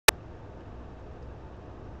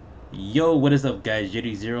Yo, what is up, guys?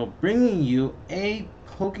 TheJDzero bringing you a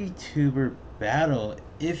PokeTuber battle.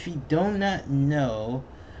 If you do not know,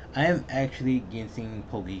 I am actually against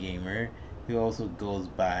PokeGamer, who also goes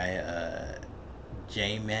by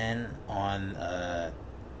J-Man on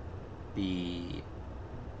the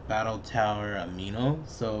Battle Tower Amino.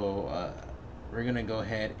 So we're gonna go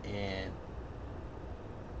ahead and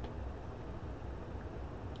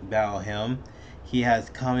battle him. He has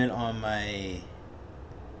comment on my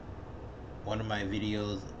one of my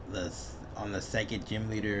videos on the second gym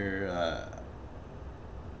leader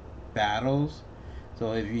battles.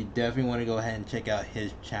 So if you definitely want to go ahead and check out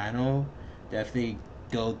his channel, definitely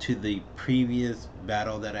go to the previous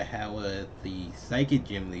battle that I had with the psychic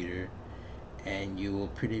gym leader, and you will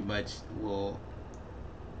pretty much will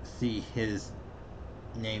see his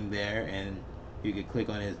name there, and you can click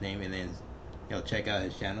on his name and then check out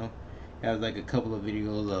his channel. He has like a couple of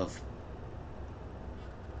videos of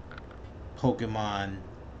Pokemon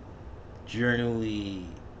journally,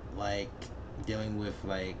 like dealing with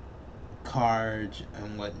like cards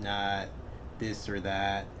and whatnot, this or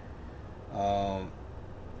that. But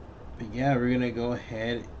yeah, we're gonna go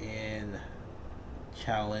ahead and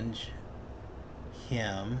challenge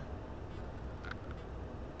him,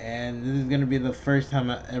 and this is gonna be the first time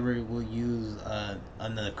I ever will use a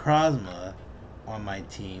Necrozma on my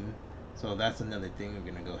team. So that's another thing.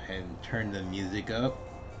 We're gonna go ahead and turn the music up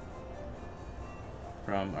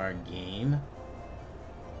from our game.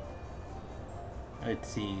 Let's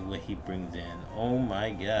see what he brings in. Oh my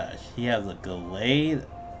gosh. He has a Gallade,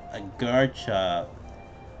 a Garchomp.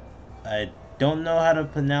 I don't know how to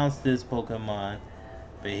pronounce this Pokemon,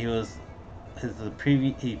 but his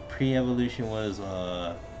pre-evolution was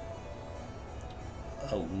a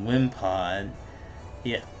Wimpod.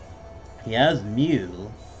 Yeah, he has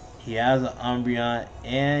Mew, he has an Umbreon,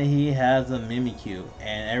 and he has a Mimikyu.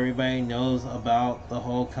 And everybody knows about the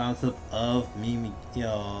whole concept of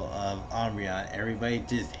of Umbreon. Everybody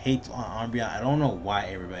just hates on Umbreon. I don't know why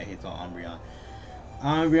everybody hates on Umbreon.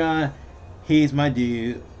 Umbreon, he's my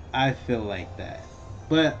dude. I feel like that.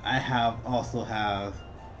 But I also have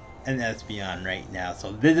an Espeon right now,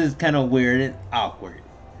 so this is kind of weird and awkward.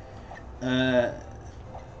 Uh,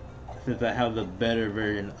 since I have the better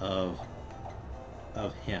version of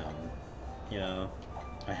him. You know,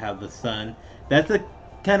 I have the sun. That's a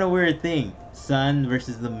kind of weird thing. Sun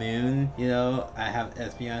versus the moon. You know, I have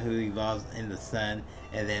Espeon who evolves in the sun,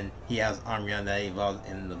 and then he has Umbreon that evolves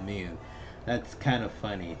in the moon. That's kind of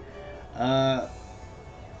funny. Uh,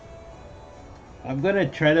 I'm gonna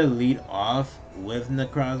try to lead off with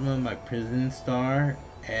Necrozma, my prison star,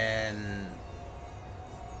 and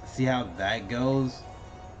see how that goes.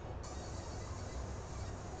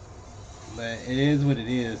 But it is what it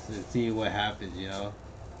is to see what happens, you know.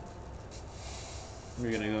 We're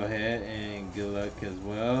gonna go ahead and good luck as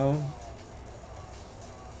well.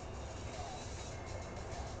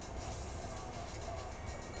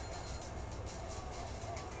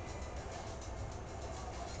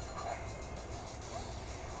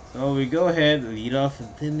 So we go ahead and lead off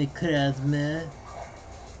with the Necrozma.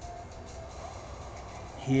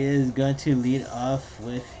 He is going to lead off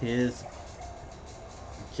with his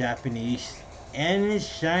Japanese, and it's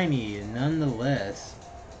shiny nonetheless.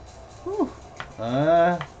 Whew.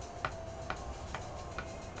 Uh,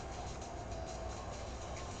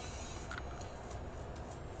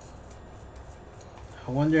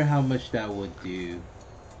 I wonder how much that would do.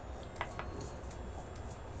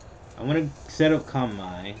 I'm gonna set up Calm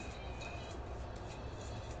Mind.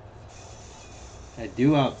 I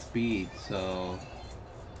do outspeed, so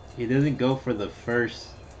he doesn't go for the first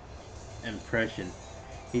impression.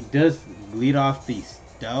 He does lead off the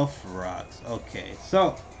Stealth Rocks. Okay,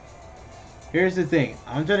 so here's the thing.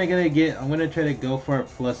 I'm gonna try to go for a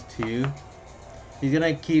 +2. He's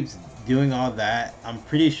gonna keep doing all that. I'm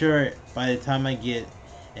pretty sure by the time I get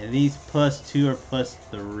at least +2 or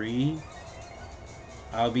 +3,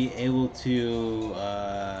 I'll be able to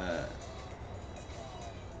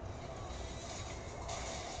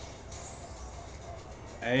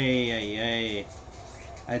hey.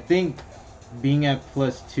 I think being at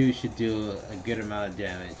 +2 should do a good amount of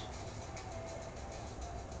damage.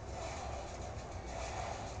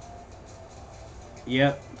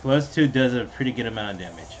 Yep, +2 does a pretty good amount of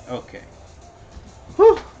damage. Okay.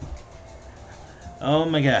 Whew. Oh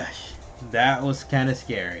my gosh. That was kind of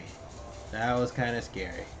scary. That was kind of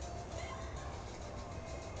scary.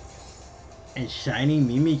 And shiny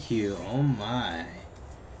Mimikyu. Oh my.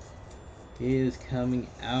 He is coming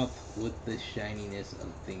out with the shininess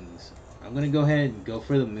of things. I'm gonna go ahead and go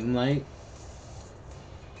for the Moonlight.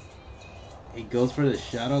 It goes for the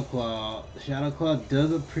Shadow Claw. The Shadow Claw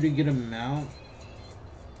does a pretty good amount.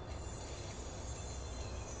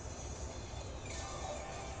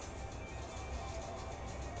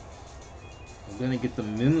 I'm gonna get the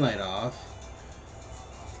Moonlight off.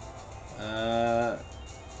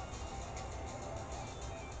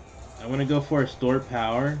 I'm gonna go for a Stored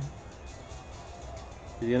Power.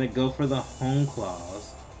 He's gonna go for the Home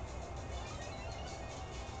Claws.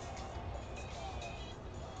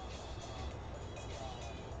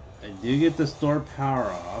 I do get the Stored Power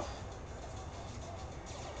off.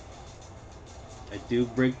 I do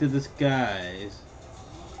break the disguise.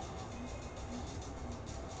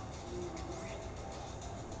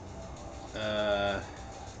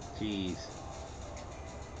 Jeez.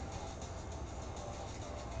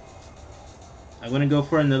 I'm gonna go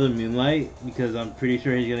for another Moonlight because I'm pretty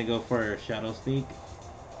sure he's gonna go for a Shadow Sneak.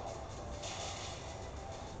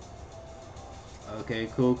 Okay,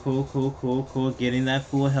 cool. Getting that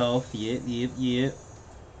full health. Yep.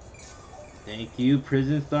 Thank you,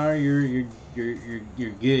 Prison Star. You're good.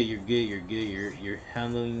 You're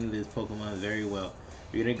handling this Pokemon very well.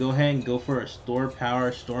 We're gonna go ahead and go for a Store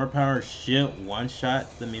Power. Store Power should one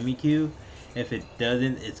shot the Mimikyu. If it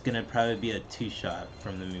doesn't, it's gonna probably be a two shot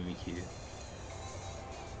from the Mimikyu.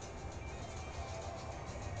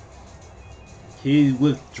 He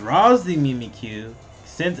withdraws the Mimikyu,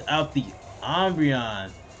 sends out the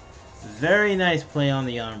Umbreon. Very nice play on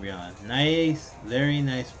the Umbreon. Very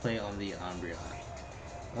nice play on the Umbreon.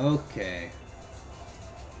 Okay.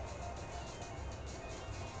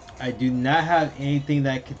 I do not have anything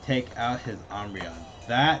that could take out his Umbreon.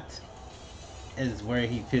 That is where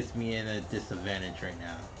he puts me in a disadvantage right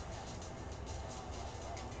now.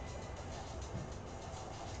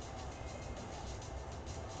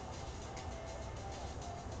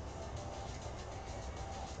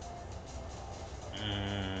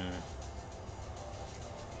 Mm.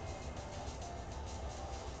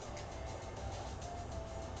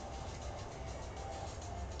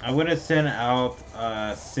 I'm gonna send out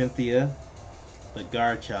Cynthia, the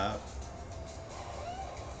Garchomp.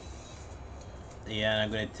 Yeah, and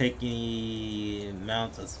I'm gonna take any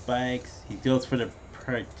amounts of spikes. He goes for the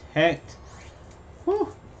protect.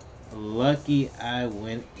 Whew. Lucky I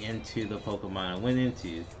went into the Pokemon I went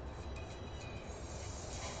into.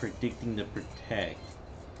 Predicting the protect.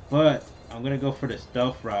 But I'm gonna go for the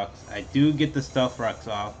Stealth Rocks. I do get the Stealth Rocks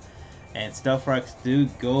off. And Stealth Rocks do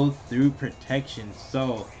go through protection.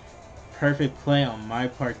 So perfect play on my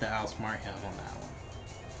part to outsmart him on that one.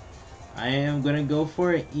 I am gonna go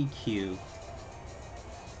for an EQ.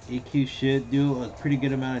 EQ should do a pretty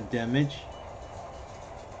good amount of damage.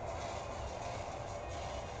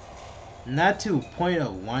 Not to a point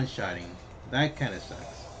of one-shotting. That kind of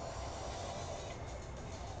sucks.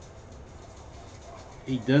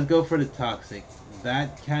 He does go for the Toxic.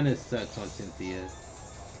 That kind of sucks on Cynthia.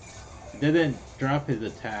 He doesn't drop his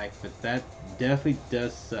attack, but that definitely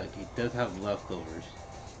does suck. He does have leftovers.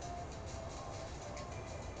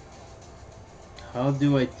 How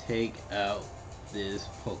do I take out this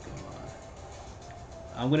Pokemon?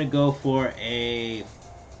 I'm gonna go for a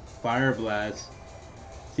Fire Blast.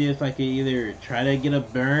 See if I can either try to get a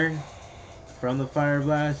burn from the Fire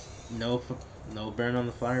Blast. No burn on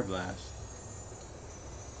the Fire Blast.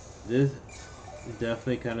 This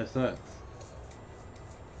definitely kind of sucks.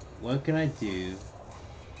 What can I do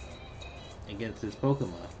against this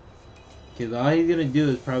Pokemon? Because all he's gonna do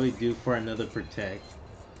is probably do for another Protect,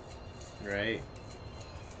 right?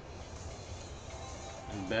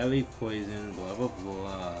 And belly poison, blah blah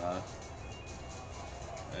blah.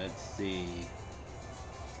 Let's see.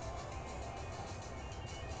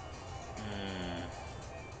 Hmm.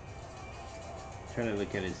 Trying to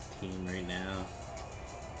look at his team right now.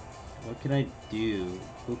 What can I do?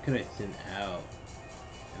 Who can I send out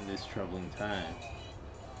in this troubling time?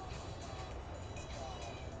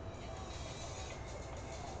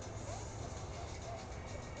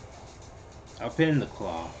 I'll pin in the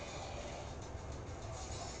Claw.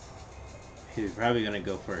 He's probably gonna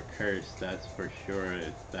go for a Curse, that's for sure.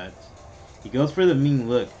 He goes for the mean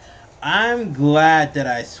look. I'm glad that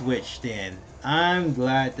I switched in. I'm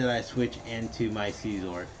glad that I switched into my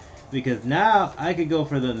Caesar. Because now I could go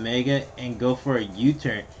for the Mega and go for a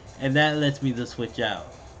U-turn. And that lets me to switch out.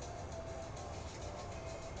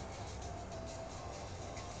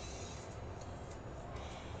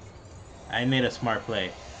 I made a smart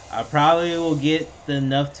play. I probably will get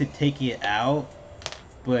enough to take it out.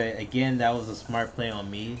 But again, that was a smart play on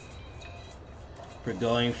me. For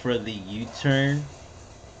going for the U-turn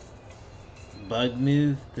bug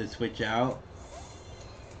move to switch out.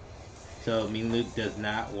 So Mean Loop does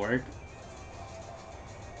not work.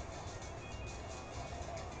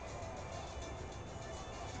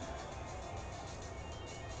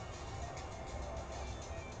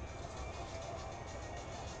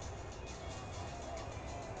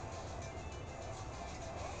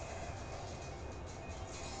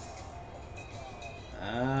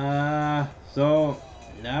 So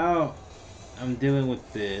now I'm dealing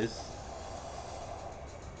with this.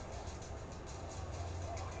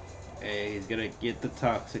 Hey, he's gonna get the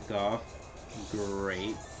toxic off.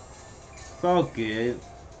 Great. It's all good.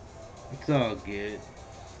 It's all good.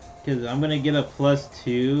 Because I'm gonna get a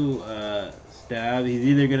 +2 stab. He's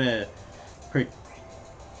either gonna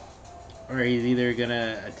or he's either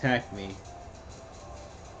gonna attack me.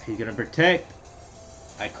 He's gonna protect.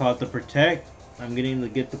 I caught the protect. I'm getting to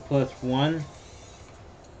get the +1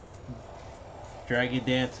 Dragon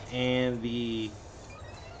Dance and the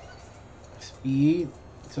speed.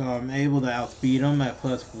 So I'm able to outspeed him at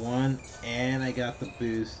 +1, and I got the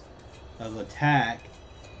boost of attack.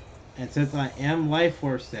 And since I am Life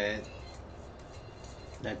Force set,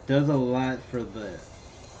 that does a lot for the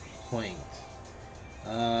points.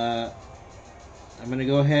 I'm gonna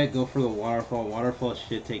go ahead, go for the waterfall. Waterfall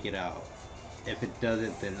should take it out. If it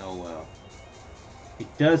doesn't, then oh well. It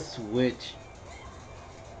does switch,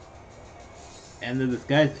 and the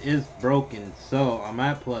disguise is broken, so I'm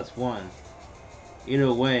at +1.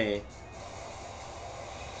 Either way,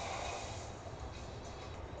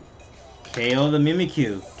 KO the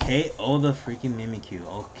Mimikyu. KO the freaking Mimikyu.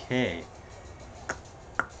 Okay.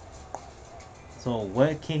 So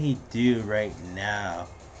what can he do right now?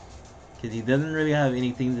 Because he doesn't really have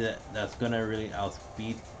anything that's gonna really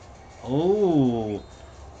outspeed. Oh.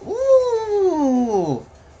 Ooh.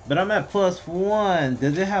 But I'm at +1.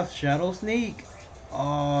 Does it have Shadow Sneak?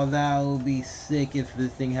 Oh, that would be sick if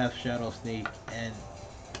this thing has Shadow Sneak, and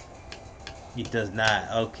it does not.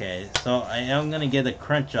 Okay, so I am gonna get a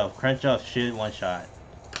Crunch Off. Crunch Off should one shot.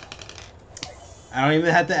 I don't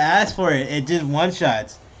even have to ask for it. It just one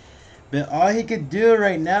shots. But all he could do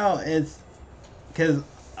right now is, because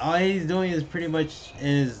all he's doing is pretty much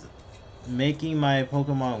is making my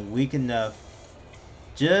Pokemon weak enough,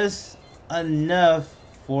 just enough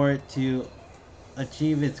for it to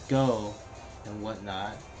achieve its goal and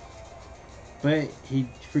whatnot. But he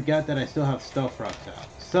forgot that I still have Stealth Rocks out.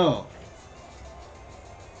 So,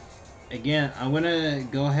 again, I'm going to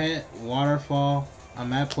go ahead, Waterfall.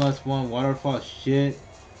 I'm at +1. Waterfall should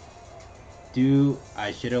do...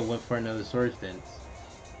 I should have went for another Swords Dance.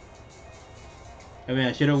 I mean,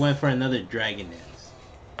 I should have went for another Dragon Dance.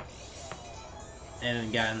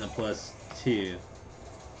 And gotten the +2.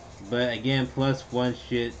 But again, +1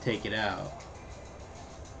 should take it out.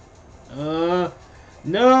 No!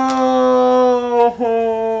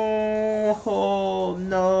 Oh,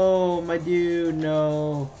 no, my dude,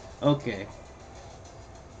 no. Okay.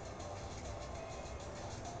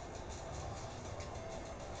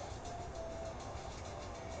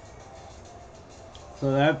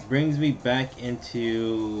 So that brings me back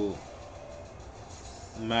into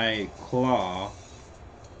my claw.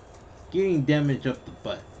 Getting damage up the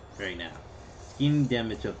butt right now. Getting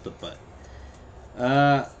damage up the butt.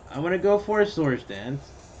 I'm gonna go for a Swords Dance.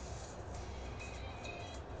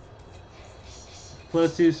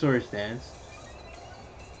 +2 Swords Dance.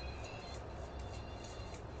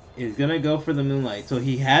 Is gonna go for the Moonlight. So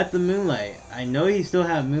he had the Moonlight. I know he still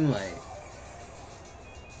had Moonlight.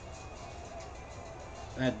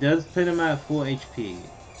 That does put him at full HP.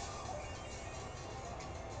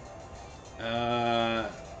 Uh,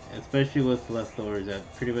 Especially with leftovers, that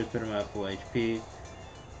pretty much put him at full HP.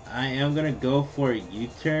 I am gonna go for a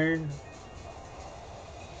U-turn.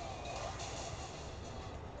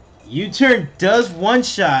 U-turn does one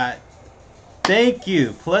shot. Thank you.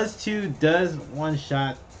 +2 does one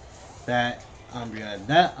shot that Umbreon.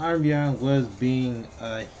 That Umbreon was being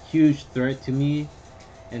a huge threat to me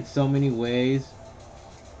in so many ways.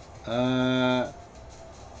 We're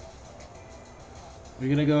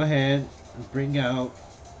gonna go ahead and bring out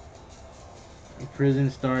Prison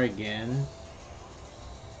Star again.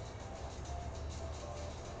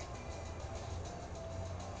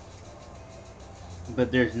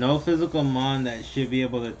 But there's no physical mon that should be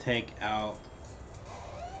able to take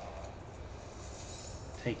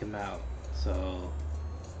him out. So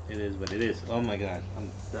it is what it is. Oh my gosh, I'm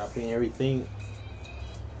dropping everything.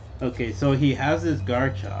 Okay, so he has this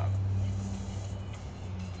Garchomp.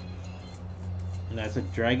 And that's a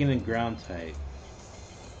Dragon and Ground type.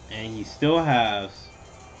 And he still has...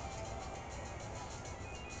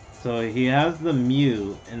 So he has the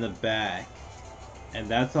Mew in the back. And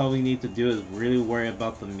that's all we need to do is really worry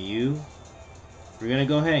about the Mew. We're gonna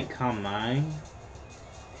go ahead and Calm Mind.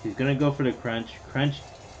 He's gonna go for the Crunch. Crunch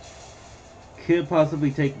could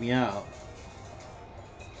possibly take me out.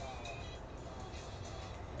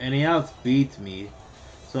 And he outspeeds me.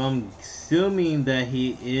 So I'm assuming that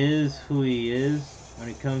he is who he is when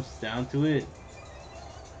it comes down to it.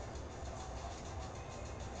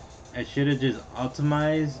 I should have just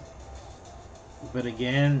optimized But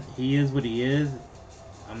again, he is what he is.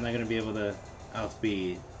 I'm not gonna be able to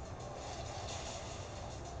outspeed.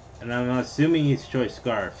 And I'm assuming he's Choice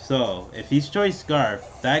Scarf. So, if he's Choice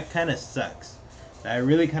Scarf, that kind of sucks. That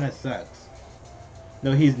really kind of sucks.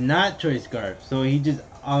 No, he's not Choice Scarf. So he just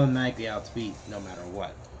automatically outspeeds no matter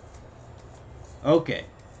what. Okay.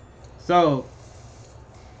 So,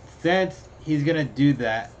 since he's gonna do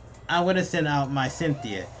that, I'm gonna send out my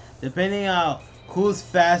Cynthia. Depending on who's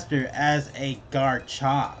faster as a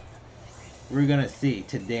Garchomp, we're gonna see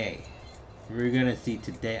today. We're gonna see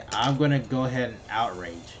today. I'm gonna go ahead and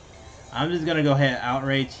outrage. I'm just gonna go ahead and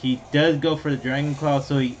outrage. He does go for the Dragon Claw,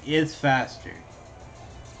 so he is faster.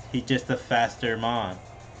 He's just a faster Mon.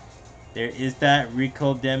 There is that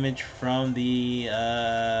recoil damage from the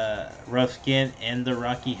rough skin and the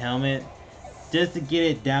rocky helmet. Just to get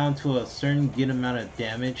it down to a certain good amount of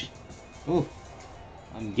damage. Ooh.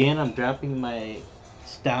 Again, I'm dropping my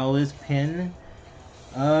stylus pen.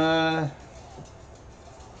 Uh,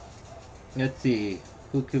 let's see.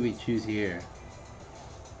 Who could we choose here?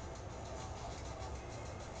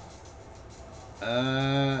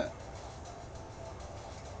 Uh,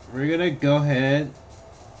 we're gonna go ahead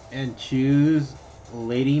and choose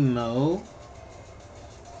Lady Mo,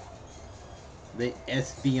 the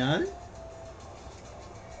Espeon.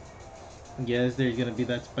 Yes, there's gonna be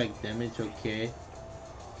that spike damage, okay.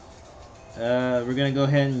 We're gonna go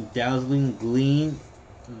ahead and Dazzling Gleam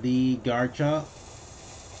the Garchomp.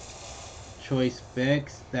 Choice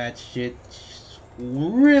Specs, that shit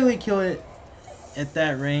really kill it at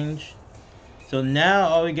that range. So now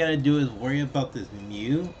all we gotta do is worry about this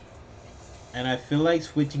Mew. And I feel like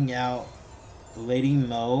switching out Lady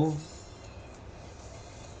Mo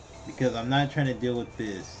because I'm not trying to deal with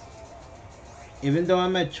this. Even though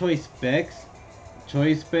I'm at Choice Specs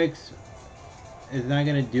is not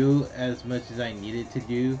gonna do as much as I need it to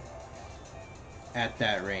do at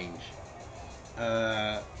that range.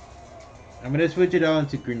 Uh, I'm gonna switch it out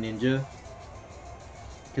into Greninja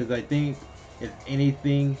because I think if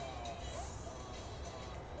anything,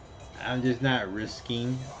 I'm just not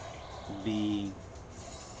risking the,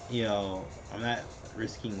 I'm not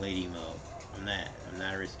risking Lady Mo. I'm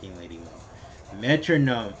not risking Lady Mo.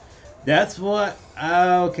 Metronome. That's what.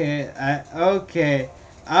 Okay. Okay.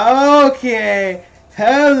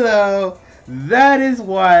 Hello. That is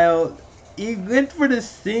wild. He went for the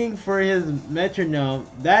sting for his metronome.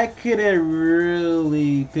 That could have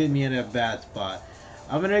really put me in a bad spot.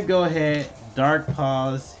 I'm gonna go ahead, dark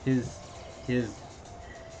pause his his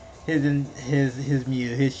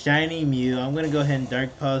Mew, his shiny Mew. I'm gonna go ahead and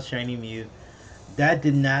dark pause shiny Mew. That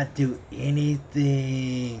did not do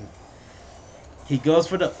anything. He goes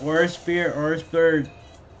for the Aura Spear. Aura Spear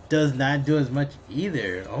does not do as much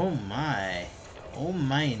either. Oh my. Oh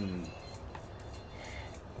my.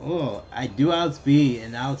 Oh, I do outspeed,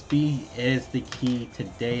 and outspeed is the key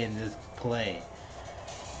today in this play.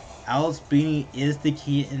 Outspeeding is the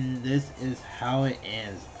key, and this is how it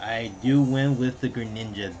ends. I do win with the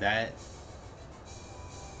Greninja. That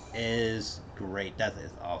is great. That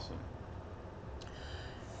is awesome.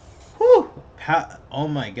 Whew! Oh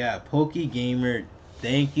my god, PokeGamer,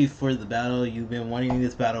 thank you for the battle. You've been wanting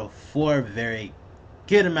this battle for a very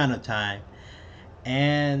good amount of time.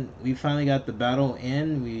 And we finally got the battle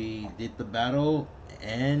in. We did the battle,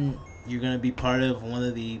 and you're going to be part of one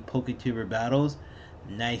of the PokeTuber battles.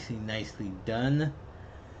 Nicely done.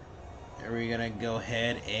 We're going to go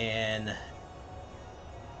ahead and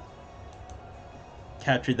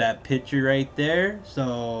capture that picture right there.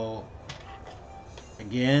 So,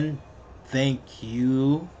 again, thank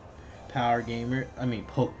you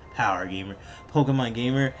Power Gamer, Pokemon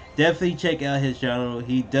Gamer. Definitely check out his channel.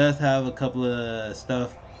 He does have a couple of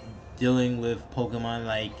stuff dealing with Pokemon,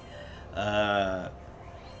 like uh,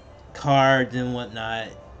 cards and whatnot.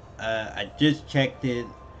 I just checked it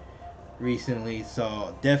recently,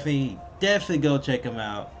 so definitely go check him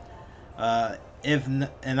out.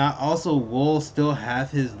 And I also will still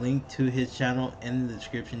have his link to his channel in the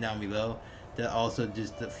description down below. That also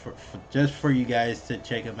just for you guys to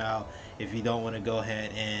check him out if you don't want to go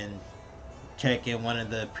ahead and check in one of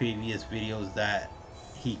the previous videos that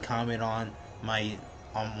he commented on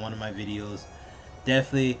one of my videos.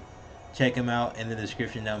 Definitely check him out in the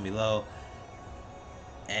description down below.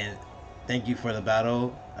 And thank you for the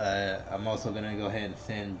battle. I'm also gonna go ahead and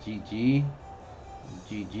send GG,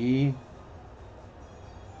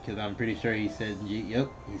 because I'm pretty sure he said Yep,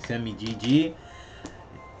 he sent me GG.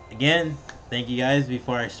 Again, thank you guys.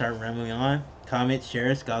 Before I start rambling on, comment,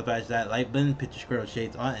 share, scout bash that like button, put your squirrel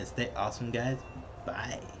shades on, and stay awesome, guys.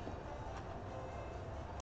 Bye.